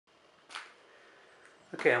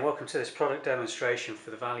Okay, and welcome to this product demonstration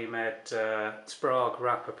for the ValueMed Sprague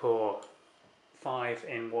Rappaport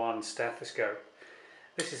 5-in-1 stethoscope.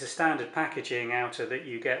 This is a standard packaging outer that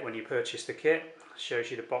you get when you purchase the kit. It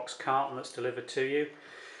shows you the box carton that's delivered to you.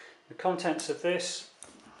 The contents of this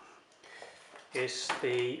is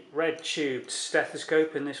the red tubed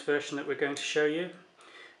stethoscope in this version that we're going to show you.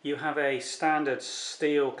 You have a standard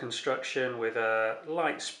steel construction with a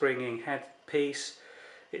light springing headpiece.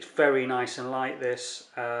 It's very nice and light, this.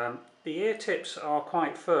 The ear tips are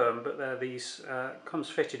quite firm, but comes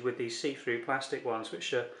fitted with these see-through plastic ones,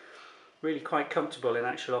 which are really quite comfortable in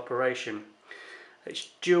actual operation.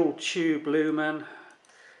 It's dual tube lumen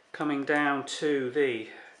coming down to the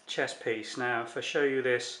chest piece. Now, if I show you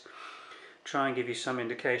this, try and give you some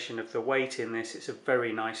indication of the weight in this. It's a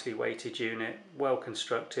very nicely weighted unit, well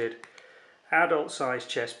constructed, adult size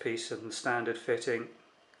chest piece and standard fitting.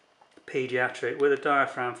 Pediatric with a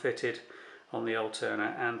diaphragm fitted on the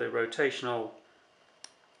alterna, and the rotational,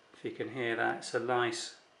 if you can hear that, it's a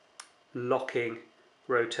nice locking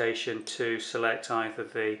rotation to select either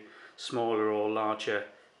the smaller or larger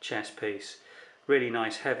chest piece. Really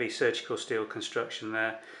nice heavy surgical steel construction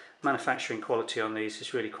there. Manufacturing quality on these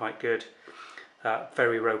is really quite good.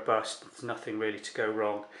 Very robust, there's nothing really to go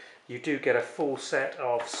wrong. You do get a full set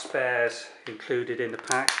of spares included in the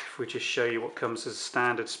pack. If we just show you what comes as a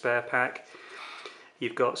standard spare pack,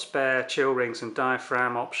 you've got spare chill rings and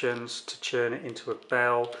diaphragm options to turn it into a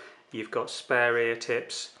bell. You've got spare ear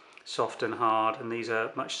tips, soft and hard, and these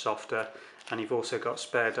are much softer. And you've also got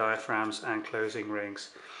spare diaphragms and closing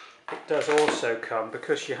rings. It does also come,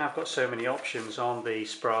 because you have got so many options on the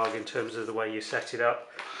Sprague in terms of the way you set it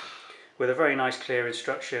up, with a very nice clear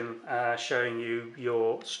instruction showing you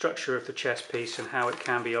your structure of the chest piece and how it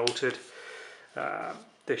can be altered.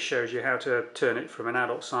 This shows you how to turn it from an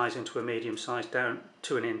adult size into a medium size down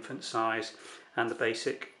to an infant size, and the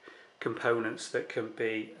basic components that can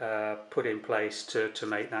be put in place to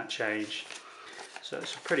make that change. So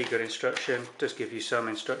it's a pretty good instruction. It does give you some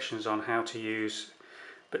instructions on how to use,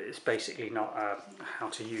 but it's basically not how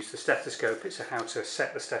to use the stethoscope, it's how to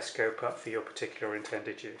set the stethoscope up for your particular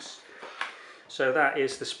intended use. So that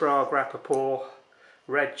is the Sprague Rappaport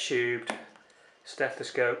red tubed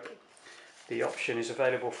stethoscope. The option is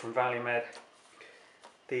available from ValueMed.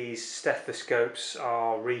 These stethoscopes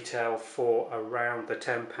are retail for around the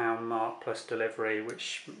 £10 mark plus delivery,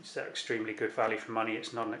 which is extremely good value for money.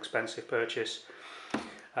 It's not an expensive purchase.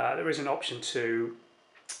 There is an option to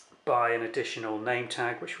buy an additional name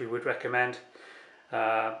tag, which we would recommend.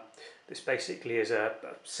 This basically is a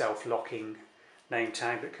self-locking name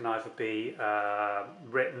tag that can either be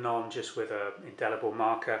written on just with an indelible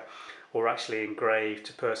marker, or actually engraved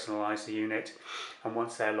to personalise the unit. And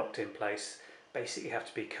once they're locked in place, basically have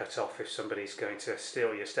to be cut off. If somebody's going to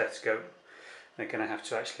steal your stethoscope, they're going to have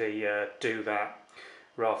to actually do that,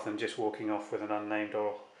 rather than just walking off with an unnamed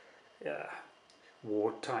or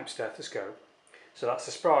ward type stethoscope. So that's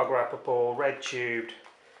the Sprague Rappaport red tubed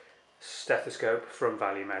stethoscope from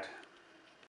ValueMed.